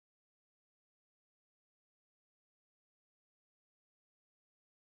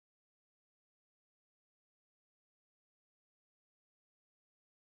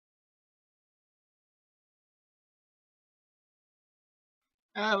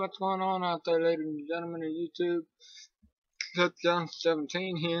Hi, what's going on out there, ladies and gentlemen of YouTube?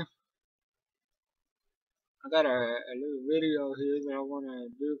 SethJohnston17 here. I got a little video here that I want to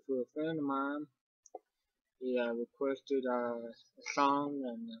do for a friend of mine. He requested a song,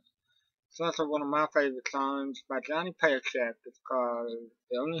 and it's also one of my favorite songs by Johnny Paycheck. It's called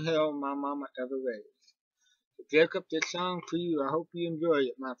The Only Hell My Mama Ever Raised. So Jacob, this song for you. I hope you enjoy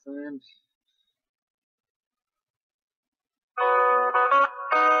it, my friend.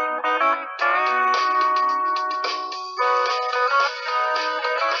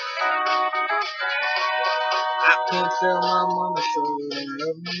 I can't tell my mama so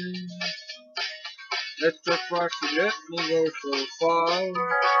love me. That's just why she let me go so far.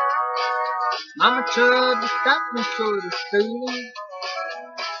 Mama tried to stop me so to steal.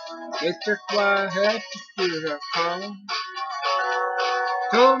 That's just why I had to steal her car.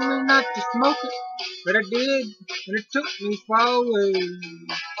 Told me not to smoke it, but I did, and it took me far away.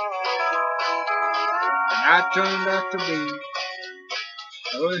 And I turned out to be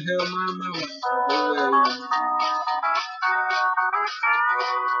the only hell my mama ever raised.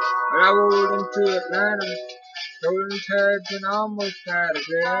 But I rolled into Atlanta, stolen tags, and almost out of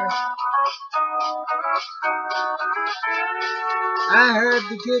gas. I had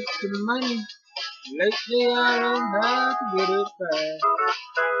to get the money. Lately I learned how to get it back.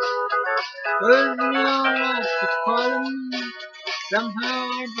 But neon lights was calling me. Somehow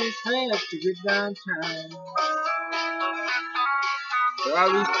I just had to get downtown. So I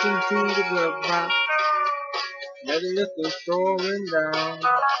reached into the glove box, let the liquor store went down.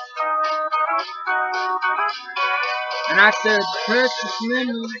 And I said, precious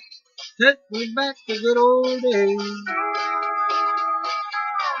memory, take me back to good old days.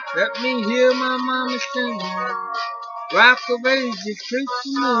 Let me hear my mama sing, rock of ages straight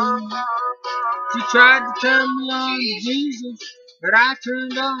for me. She tried to turn me on to Jesus, but I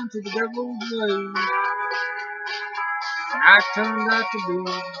turned on to the devil's way. And I turned out to be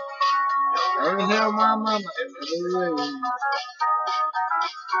the only hell my mama ever raised.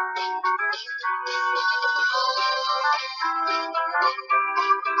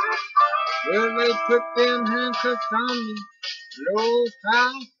 Well, they put them handcuffs on me, Lord, how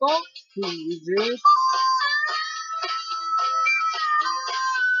I fought to resist.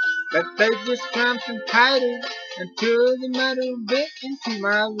 But they just clamped them tighter until the metal bit into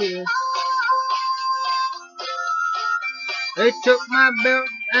my wrist. They took my belt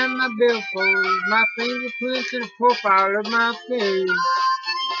and my billfold, my fingerprints and a profile of my face.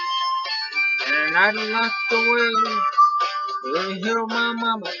 And I locked away the only hell my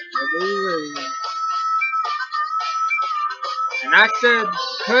mama ever raised. And I said,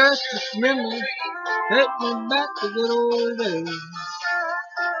 precious memory, take me back to good old days.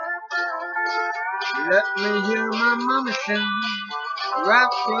 Let me hear my mama sing,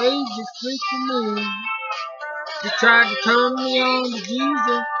 rock the ages free for me. She tried to turn me on to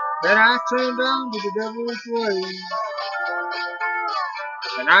Jesus, but I turned on to the devil's way.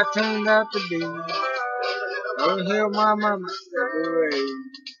 And I turned out to be the only hell my mama ever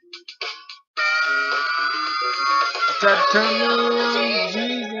raised. She tried to turn me on to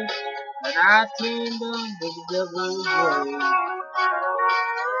Jesus, but I turned on to the devil's way.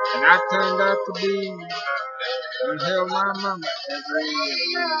 And I turned out to be the only hell my mama ever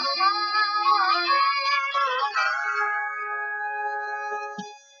raised.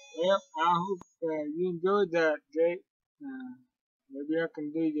 Yep, I hope you enjoyed that, Jake. Maybe I can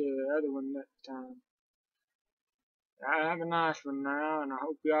do the other one next time. Have a nice one now, and I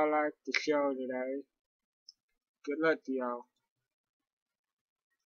hope y'all like the show today. Good luck to y'all.